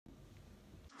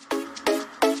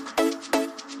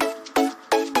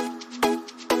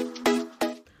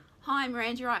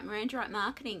Miranda Wright, Miranda Wright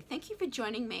Marketing. Thank you for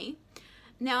joining me.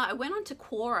 Now, I went on to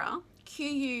Quora,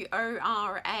 Quora.com,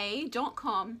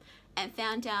 and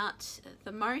found out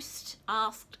the most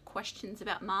asked questions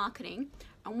about marketing.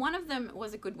 And one of them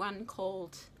was a good one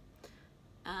called,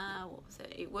 what was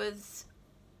it? It was,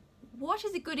 what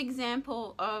is a good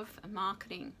example of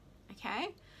marketing? Okay,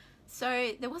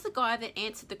 so there was a guy that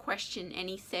answered the question, and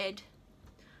he said,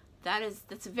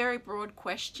 that's a very broad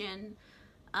question.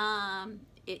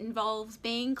 It involves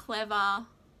being clever,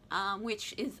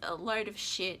 which is a load of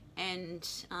shit, and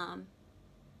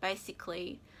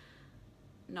basically,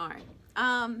 no.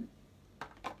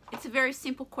 It's a very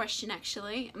simple question,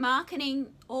 actually. Marketing,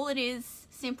 all it is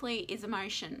simply is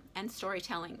emotion and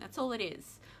storytelling. That's all it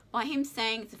is. By him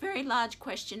saying it's a very large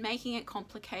question, making it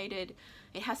complicated,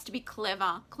 it has to be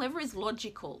clever. Clever is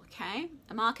logical, okay?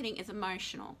 Marketing is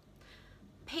emotional.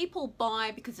 People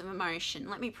buy because of emotion.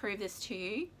 Let me prove this to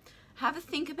you. Have a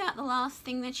think about the last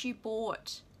thing that you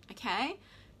bought, okay?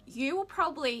 You will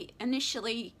probably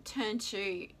initially turn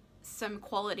to some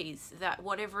qualities that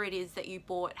whatever it is that you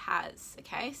bought has,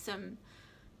 okay? Some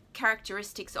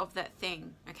characteristics of that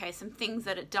thing, okay? Some things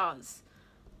that it does.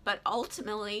 But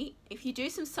ultimately, if you do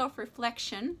some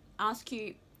self-reflection, ask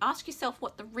yourself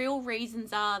what the real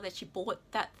reasons are that you bought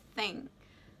that thing.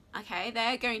 Okay,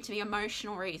 they're going to be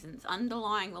emotional reasons,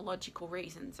 underlying the logical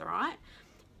reasons, all right?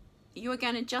 You are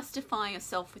going to justify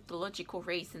yourself with the logical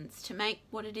reasons to make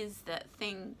what it is, that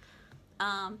thing,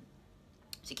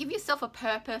 to give yourself a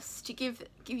purpose, to give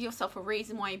yourself a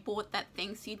reason why you bought that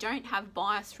thing, so you don't have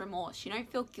bias remorse. You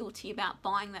don't feel guilty about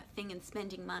buying that thing and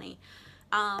spending money.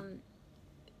 And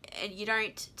you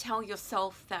don't tell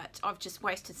yourself that I've just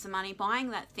wasted some money buying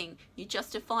that thing. You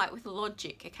justify it with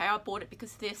logic. Okay, I bought it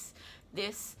because this.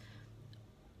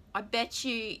 I bet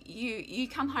you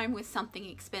come home with something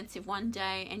expensive one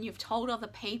day, and you've told other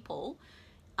people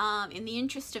in the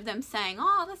interest of them saying,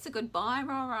 oh, that's a good buy,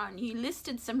 rah, rah, and you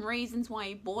listed some reasons why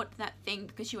you bought that thing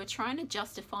because you were trying to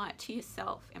justify it to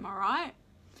yourself. Am I right?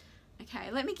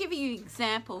 Okay, let me give you an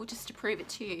example just to prove it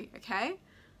to you, okay?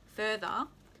 Further,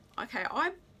 okay,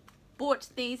 I bought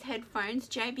these headphones,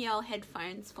 JBL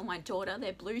headphones, for my daughter.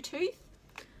 They're Bluetooth.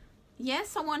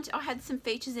 Yes, I had some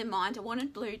features in mind. I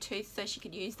wanted Bluetooth so she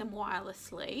could use them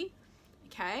wirelessly,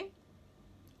 okay?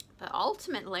 But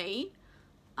ultimately,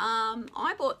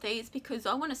 I bought these because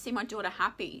I want to see my daughter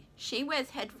happy. She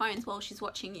wears headphones while she's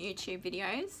watching YouTube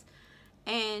videos,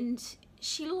 and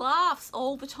she laughs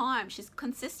all the time. She's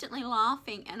consistently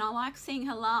laughing, and I like seeing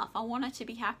her laugh. I want her to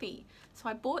be happy. So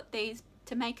I bought these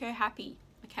to make her happy,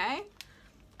 okay?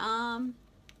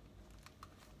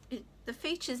 The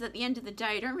features at the end of the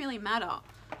day don't really matter.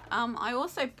 I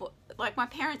also bought, like, my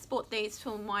parents bought these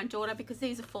for my daughter because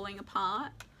these are falling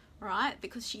apart, right?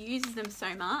 Because she uses them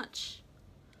so much,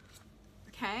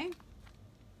 okay?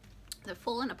 They're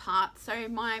falling apart. So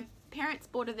my parents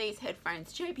bought her these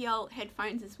headphones, JBL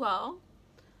headphones as well.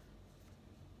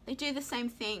 They do the same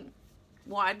thing.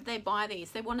 Why did they buy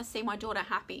these? They want to see my daughter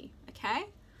happy, okay?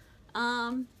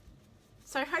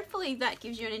 So hopefully that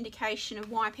gives you an indication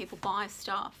of why people buy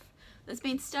stuff. There's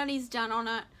been studies done on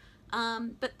it,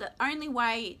 but the only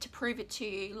way to prove it to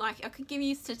you, like, I could give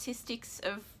you statistics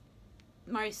of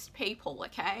most people,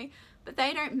 okay? But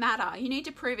they don't matter. You need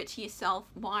to prove it to yourself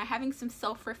by having some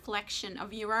self-reflection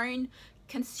of your own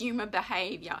consumer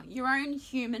behavior, your own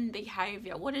human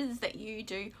behavior. What it is that you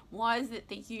do? Why is it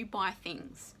that you buy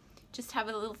things? Just have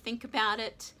a little think about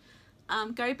it.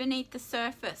 Go beneath the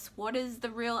surface. What is the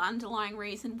real underlying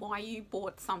reason why you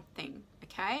bought something?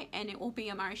 Okay, and it will be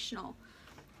emotional.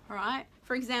 All right.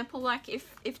 For example, like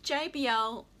if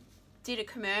JBL did a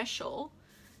commercial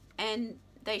and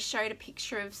they showed a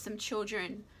picture of some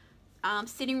children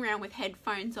sitting around with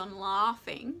headphones on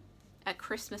laughing at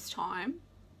Christmas time,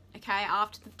 okay,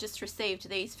 after they've just received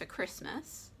these for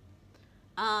Christmas,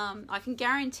 I can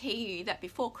guarantee you that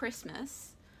before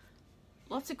Christmas,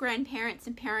 lots of grandparents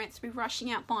and parents will be rushing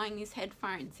out buying these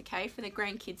headphones, okay, for their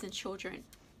grandkids and children.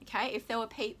 Okay, if there were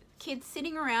kids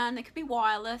sitting around, they could be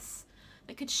wireless.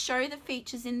 They could show the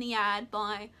features in the ad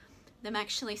by them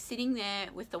actually sitting there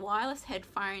with the wireless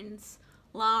headphones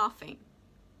laughing.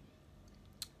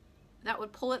 That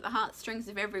would pull at the heartstrings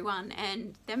of everyone,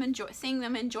 and seeing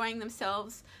them enjoying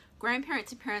themselves.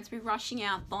 Grandparents and parents would be rushing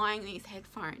out buying these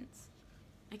headphones.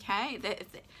 Okay,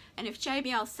 and if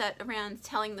JBL sat around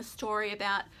telling the story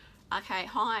about, okay,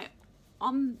 hi,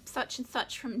 I'm such and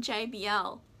such from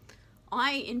JBL.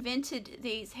 I invented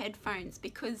these headphones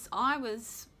because I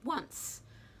was once,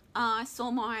 I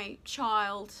saw my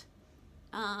child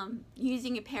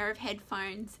using a pair of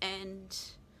headphones, and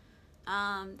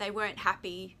they weren't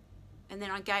happy And then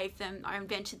I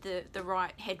invented the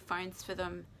right headphones for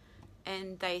them,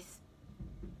 and they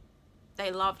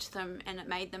loved them, and it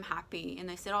made them happy. And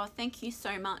they said, oh, thank you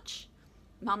so much,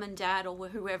 Mum and Dad, or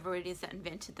whoever it is that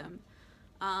invented them.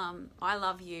 I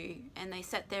love you. And they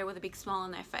sat there with a big smile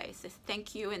on their face. They said,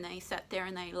 thank you. And they sat there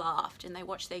and they laughed and they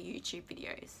watched their YouTube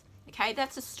videos. Okay,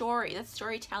 that's a story. That's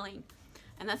storytelling.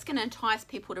 And that's going to entice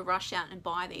people to rush out and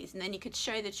buy these. And then you could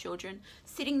show the children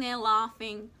sitting there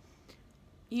laughing,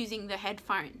 using the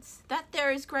headphones. That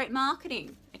there is great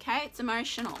marketing. Okay, it's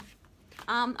emotional.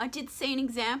 I did see an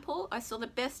example. I saw the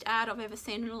best ad I've ever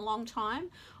seen in a long time.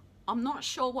 I'm not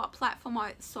sure what platform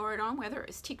I saw it on, whether it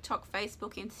was TikTok,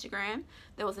 Facebook, Instagram.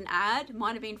 There was an ad. It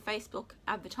might have been Facebook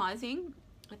advertising.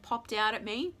 It popped out at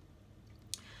me.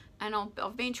 And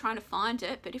I've been trying to find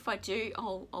it, but if I do,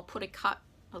 I'll put a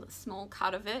small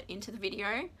cut of it into the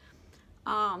video.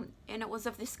 And it was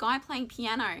of this guy playing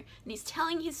piano, and he's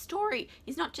telling his story.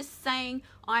 He's not just saying,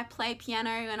 I play piano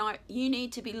and you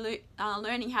need to be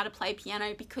learning how to play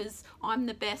piano because I'm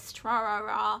the best, rah, rah,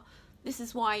 rah. This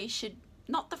is why you should,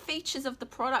 not the features of the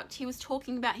product. He was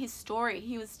talking about his story.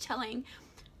 He was telling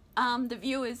the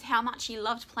viewers how much he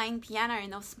loved playing piano,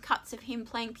 and there was some cuts of him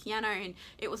playing piano, and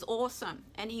it was awesome.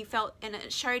 And he felt, and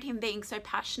it showed him being so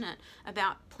passionate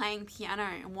about playing piano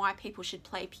and why people should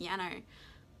play piano,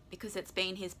 because it's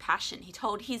been his passion. He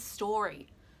told his story,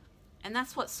 and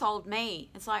that's what sold me.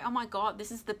 It's like, oh my God,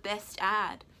 this is the best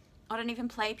ad. I don't even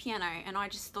play piano, and I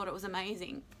just thought it was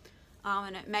amazing.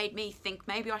 And it made me think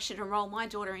maybe I should enroll my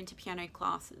daughter into piano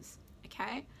classes.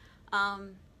 Okay.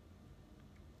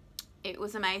 It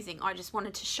was amazing. I just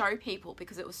wanted to show people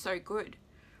because it was so good.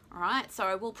 All right, so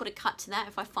I will put a cut to that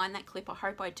if I find that clip. I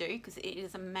hope I do, because it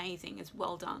is amazing. It's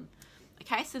well done.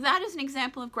 Okay, so that is an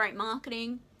example of great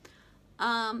marketing.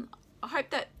 I hope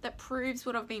that proves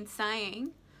what I've been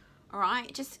saying. All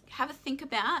right, just have a think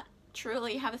about,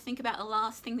 truly have a think about the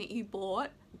last thing that you bought.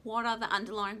 What are the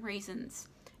underlying reasons?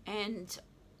 And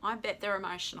I bet they're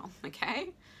emotional, okay?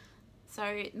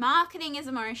 So marketing is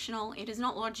emotional. It is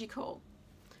not logical.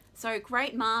 So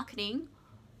great marketing,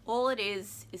 all it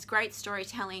is great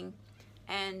storytelling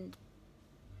and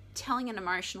telling an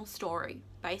emotional story,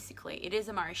 basically. It is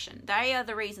emotion. They are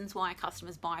the reasons why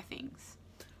customers buy things.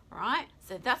 All right?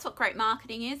 So that's what great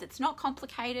marketing is. It's not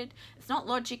complicated. It's not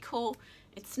logical.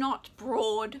 It's not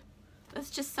broad. That's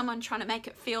just someone trying to make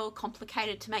it feel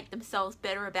complicated to make themselves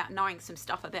better about knowing some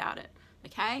stuff about it.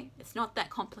 Okay? It's not that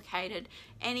complicated.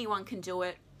 Anyone can do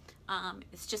it.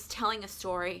 It's just telling a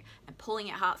story and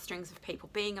pulling at heartstrings of people,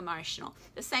 being emotional.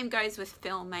 The same goes with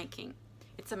filmmaking.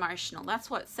 It's emotional. That's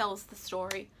what sells the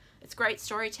story. It's great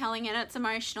storytelling and it's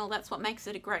emotional. That's what makes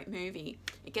it a great movie.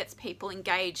 It gets people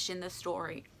engaged in the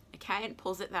story, okay, and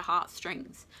pulls at their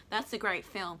heartstrings. That's a great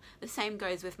film. The same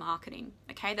goes with marketing,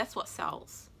 okay? That's what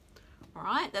sells, all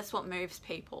right? That's what moves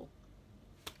people.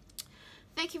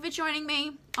 Thank you for joining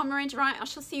me. I'm Miranda Wright. I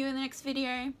shall see you in the next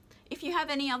video. If you have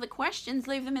any other questions,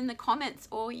 leave them in the comments,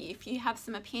 or if you have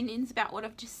some opinions about what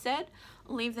I've just said,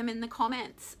 leave them in the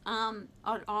comments.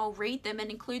 I'll read them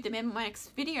and include them in my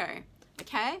next video,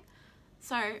 okay?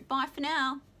 So, bye for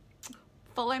now.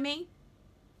 Follow me.